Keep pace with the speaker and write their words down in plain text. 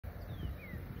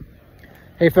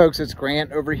Hey folks, it's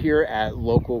Grant over here at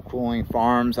Local Cooling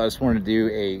Farms. I just wanted to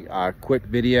do a quick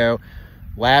video.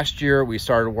 Last year we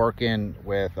started working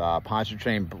with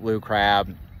pasture blue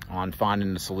crab on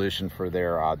finding a solution for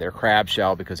their crab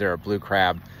shell, because they're a blue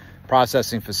crab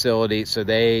processing facility. So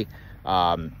they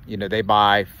they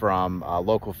buy from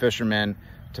local fishermen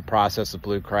to process the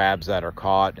blue crabs that are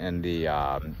caught in the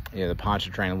the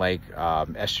Pontchartrain Lake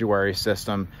estuary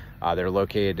system. They're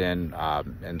located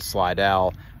in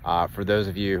Slidell. For those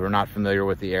of you who are not familiar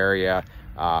with the area,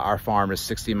 our farm is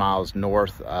 60 miles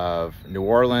north of New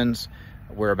Orleans.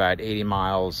 We're about 80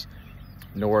 miles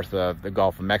north of the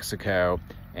Gulf of Mexico,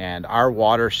 and our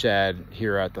watershed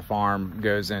here at the farm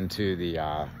goes into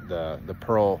the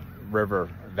Pearl River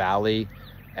Valley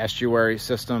estuary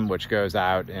system, which goes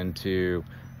out into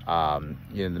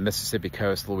the Mississippi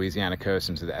coast, Louisiana coast,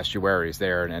 into the estuaries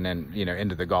there, and then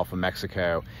into the Gulf of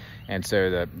Mexico. And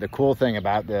so the cool thing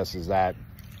about this is that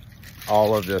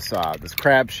all of this this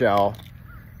crab shell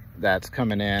that's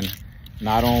coming in,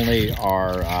 not only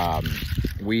are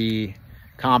we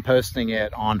composting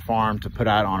it on farm to put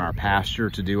out on our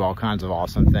pasture to do all kinds of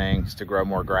awesome things, to grow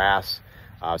more grass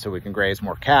so we can graze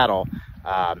more cattle,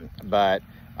 but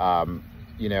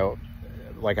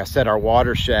like I said, our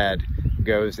watershed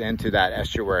goes into that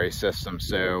estuary system.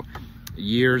 So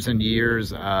years and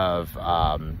years of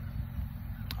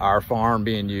our farm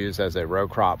being used as a row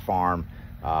crop farm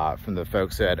from the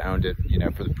folks that owned it,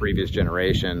 for the previous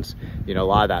generations. A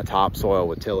lot of that topsoil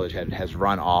with tillage has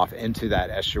run off into that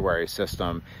estuary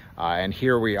system, and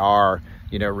here we are,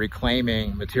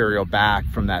 reclaiming material back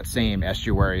from that same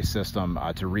estuary system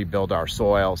to rebuild our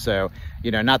soil. So,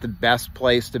 not the best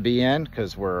place to be in,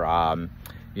 because we're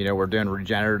doing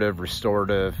regenerative,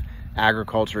 restorative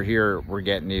agriculture here. We're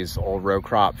getting these old row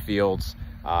crop fields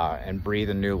and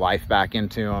breathing new life back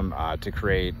into them to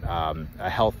create a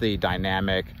healthy,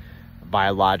 dynamic,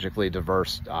 biologically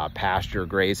diverse pasture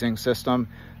grazing system.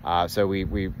 So we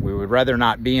would rather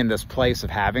not be in this place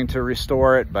of having to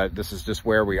restore it, but this is just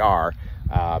where we are.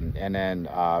 And then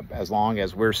as long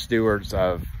as we're stewards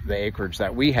of the acreage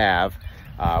that we have,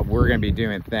 we're going to be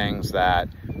doing things that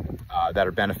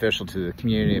are beneficial to the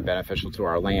community and beneficial to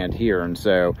our land here. And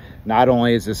so not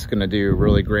only is this going to do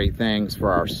really great things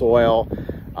for our soil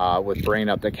with bringing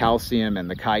up the calcium and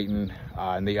the chitin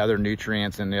and the other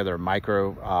nutrients and the other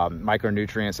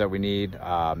micronutrients that we need,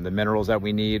 the minerals that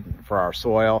we need for our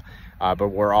soil, but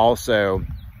we're also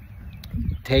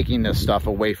taking this stuff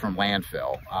away from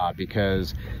landfill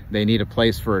because they need a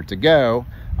place for it to go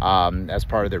as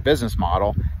part of their business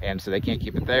model, and so they can't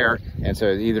keep it there. And so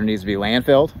it either needs to be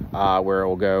landfilled, where it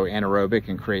will go anaerobic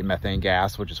and create methane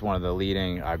gas, which is one of the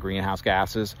leading greenhouse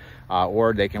gases,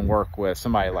 or they can work with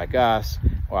somebody like us,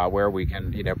 where we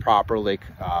can properly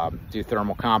do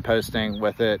thermal composting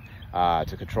with it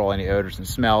to control any odors and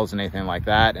smells and anything like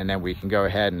that, and then we can go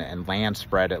ahead and land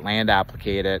spread it, land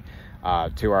applicate it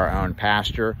to our own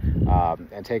pasture,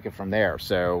 and take it from there.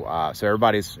 So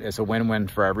it's a win-win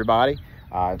for everybody.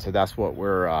 So that's what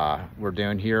we're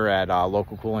doing here at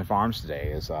Local Cooling Farms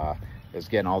today, is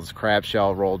getting all this crab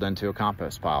shell rolled into a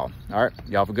compost pile. All right,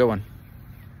 y'all have a good one.